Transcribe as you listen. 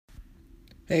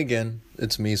Hey again,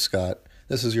 it's me, Scott.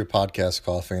 This is your podcast,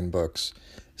 Coffee and Books.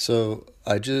 So,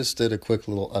 I just did a quick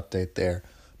little update there,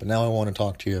 but now I want to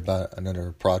talk to you about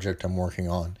another project I'm working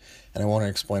on, and I want to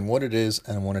explain what it is,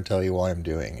 and I want to tell you why I'm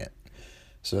doing it.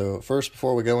 So, first,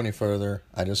 before we go any further,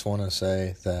 I just want to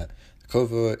say that the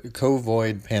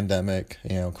COVID pandemic,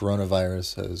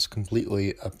 coronavirus, has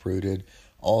completely uprooted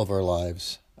all of our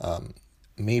lives.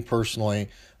 Me personally,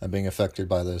 I'm being affected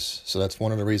by this. So that's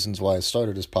one of the reasons why I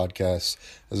started this podcast,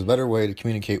 as a better way to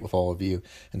communicate with all of you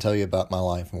and tell you about my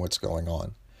life and what's going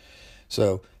on.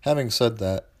 So having said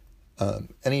that,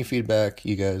 any feedback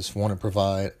you guys want to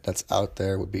provide that's out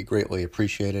there would be greatly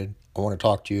appreciated. I want to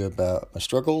talk to you about my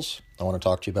struggles. I want to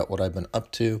talk to you about what I've been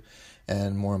up to.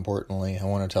 And more importantly, I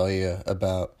want to tell you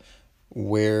about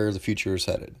where the future is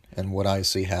headed and what I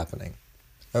see happening.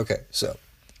 Okay, so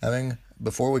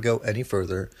before we go any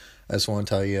further, I just want to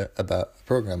tell you about a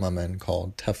program I'm in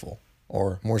called TEFL,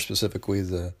 or more specifically,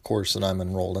 the course that I'm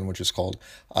enrolled in, which is called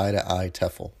Eye to Eye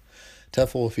TEFL.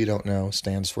 TEFL, if you don't know,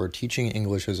 stands for Teaching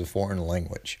English as a Foreign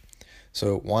Language.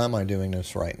 So why am I doing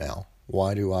this right now?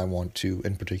 Why do I want to,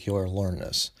 in particular, learn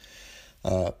this?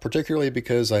 Particularly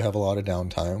because I have a lot of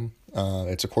downtime.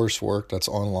 It's a coursework that's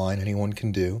online, anyone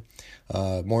can do.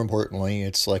 More importantly,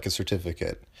 it's like a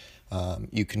certificate.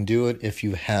 You can do it if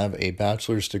you have a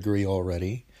bachelor's degree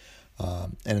already,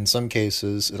 and in some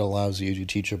cases it allows you to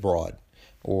teach abroad,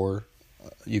 or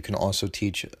you can also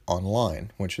teach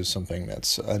online, which is something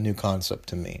that's a new concept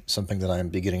to me, something that I am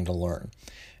beginning to learn.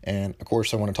 And of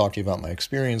course I want to talk to you about my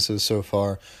experiences so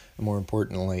far, and more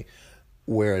importantly,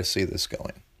 where I see this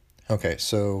going. Okay,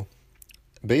 so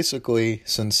basically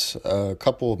since a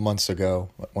couple of months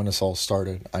ago, when this all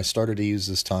started, I started to use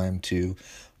this time to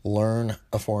learn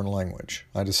a foreign language.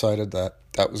 I decided that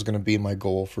was going to be my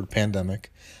goal for the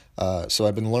pandemic. So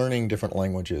I've been learning different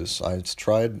languages. I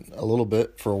tried a little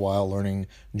bit for a while learning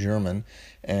German,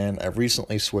 and I've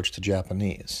recently switched to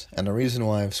Japanese. And the reason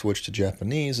why I've switched to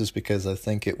Japanese is because I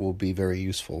think it will be very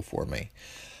useful for me.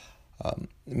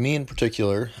 Me in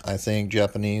particular, I think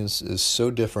Japanese is so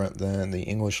different than the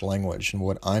English language and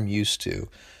what I'm used to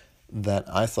that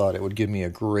I thought it would give me a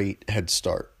great head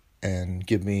start and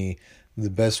give me the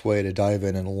best way to dive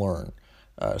in and learn,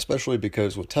 especially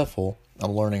because with TEFL,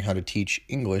 I'm learning how to teach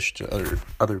English to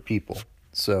other people.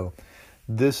 So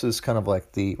this is kind of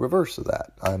like the reverse of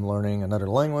that. I'm learning another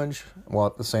language while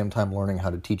at the same time learning how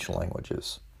to teach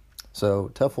languages.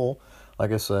 So TEFL,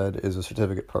 like I said, is a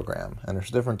certificate program, and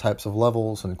there's different types of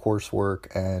levels and coursework,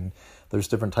 and there's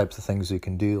different types of things you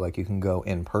can do. Like you can go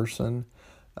in person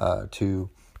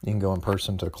You can go in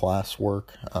person to classwork,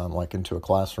 like into a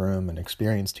classroom and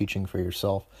experience teaching for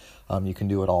yourself. You can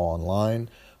do it all online,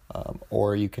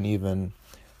 or you can even,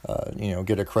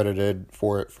 get accredited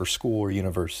for it for school or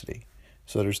university.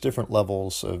 So there's different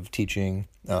levels of teaching.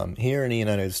 Here in the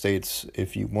United States,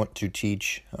 if you want to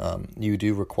teach, you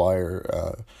do require,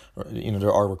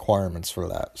 there are requirements for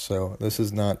that. So this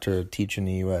is not to teach in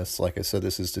the U.S. Like I said,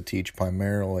 this is to teach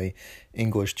primarily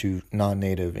English to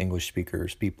non-native English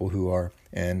speakers, people who are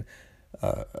in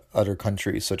other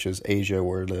countries such as Asia,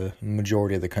 where the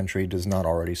majority of the country does not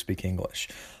already speak English.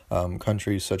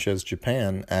 Countries such as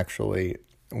Japan actually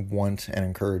want and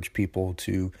encourage people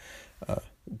to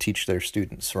teach their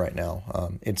students right now.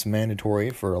 It's mandatory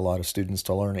for a lot of students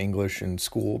to learn English in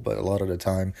school, but a lot of the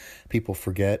time people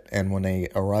forget, and when they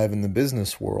arrive in the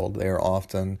business world, they are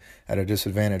often at a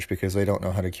disadvantage because they don't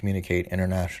know how to communicate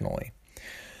internationally.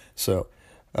 So,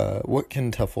 what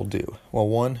can TEFL do? Well,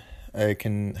 one, it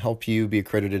can help you be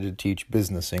accredited to teach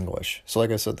business English. So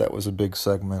like I said, that was a big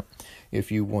segment.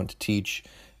 If you want to teach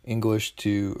English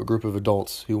to a group of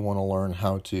adults who want to learn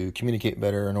how to communicate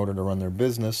better in order to run their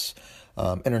business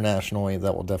internationally,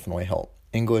 that will definitely help.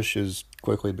 English is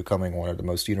quickly becoming one of the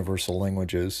most universal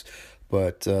languages,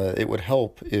 but it would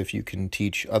help if you can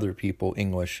teach other people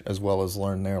English as well as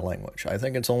learn their language. I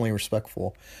think it's only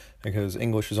respectful because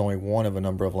English is only one of a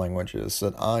number of languages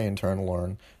that I in turn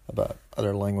learn about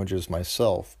other languages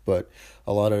myself, but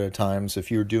a lot of the times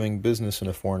if you're doing business in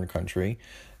a foreign country,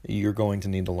 you're going to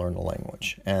need to learn the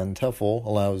language. And TEFL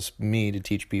allows me to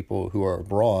teach people who are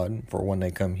abroad for when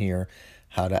they come here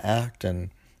how to act and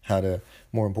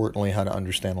more importantly, how to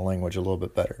understand the language a little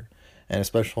bit better, and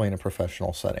especially in a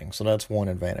professional setting. So that's one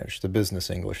advantage, the business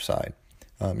English side.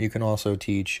 You can also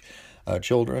teach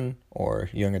children or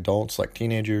young adults like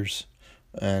teenagers,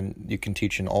 and you can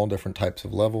teach in all different types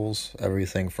of levels,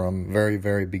 everything from very,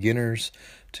 very beginners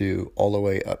to all the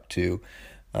way up to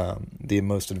the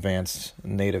most advanced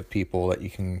native people that you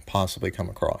can possibly come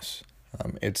across.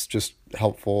 It's just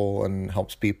helpful and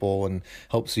helps people and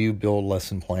helps you build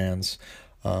lesson plans.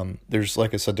 There's,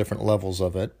 like I said, different levels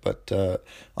of it, but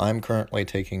I'm currently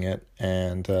taking it,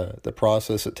 and the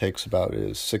process it takes about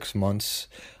is 6 months.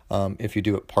 If you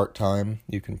do it part-time,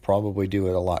 you can probably do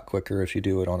it a lot quicker if you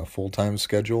do it on a full-time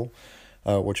schedule,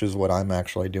 which is what I'm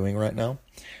actually doing right now.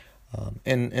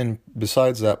 And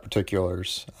besides that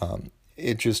particulars,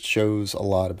 it just shows a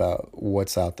lot about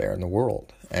what's out there in the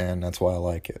world, and that's why I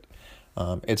like it.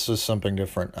 It's just something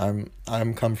different.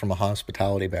 I'm come from a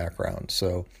hospitality background,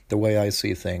 so the way I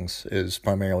see things is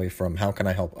primarily from how can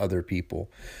I help other people.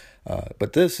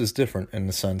 But this is different in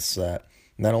the sense that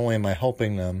not only am I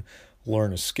helping them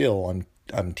learn a skill,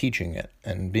 I'm teaching it,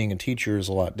 and being a teacher is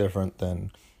a lot different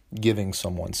than giving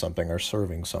someone something or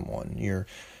serving someone. You're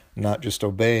not just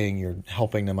obeying, you're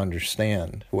helping them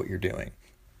understand what you're doing.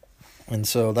 And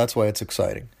so that's why it's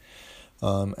exciting.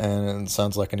 And it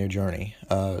sounds like a new journey.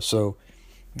 So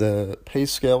the pay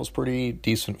scale is pretty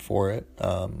decent for it.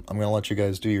 I'm going to let you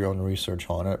guys do your own research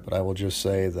on it, but I will just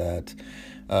say that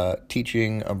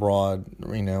teaching abroad,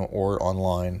 or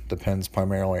online depends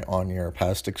primarily on your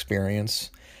past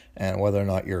experience and whether or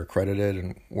not you're accredited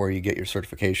and where you get your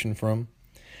certification from.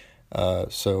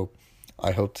 So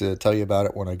I hope to tell you about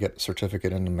it when I get the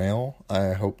certificate in the mail.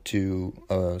 I hope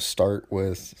to start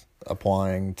with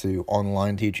applying to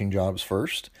online teaching jobs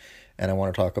first, and I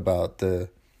want to talk about the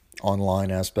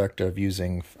online aspect of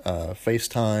using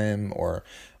FaceTime or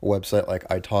a website like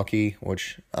italki,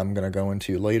 which I'm going to go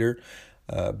into later,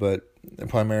 but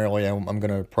primarily I'm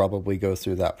going to probably go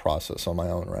through that process on my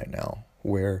own right now,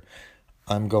 where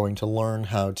I'm going to learn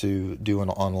how to do an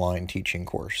online teaching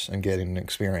course and get an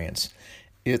experience.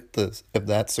 If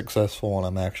that's successful and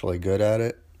I'm actually good at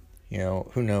it,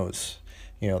 who knows?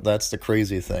 That's the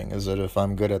crazy thing, is that if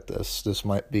I'm good at this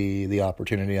might be the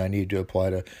opportunity I need to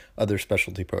apply to other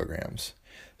specialty programs.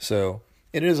 So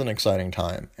it is an exciting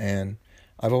time, and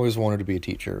I've always wanted to be a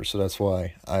teacher, so that's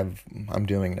why I'm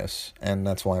doing this, and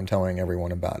that's why I'm telling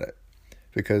everyone about it,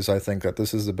 because I think that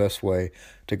this is the best way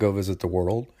to go visit the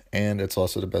world, and it's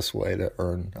also the best way to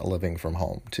earn a living from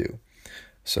home, too.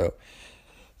 So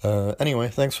anyway,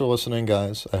 thanks for listening,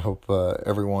 guys. I hope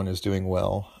everyone is doing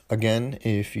well. Again,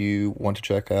 if you want to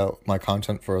check out my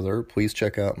content further, please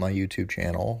check out my YouTube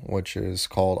channel, which is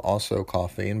called also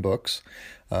Coffee and Books.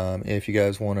 If you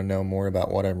guys want to know more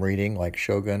about what I'm reading, like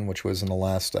Shogun, which was in the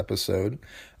last episode,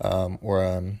 where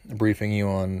I'm briefing you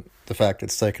on the fact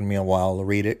it's taken me a while to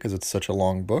read it because it's such a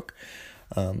long book,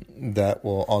 that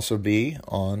will also be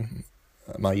on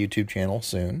my YouTube channel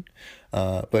soon.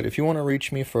 But if you want to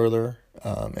reach me further,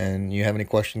 and you have any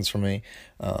questions for me,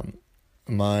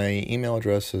 my email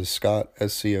address is Scott,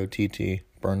 SCOTT,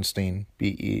 Bernstein,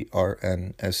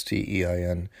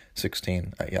 BERNSTEIN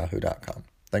 16 @yahoo.com.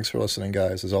 Thanks for listening,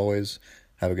 guys. As always,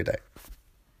 have a good day.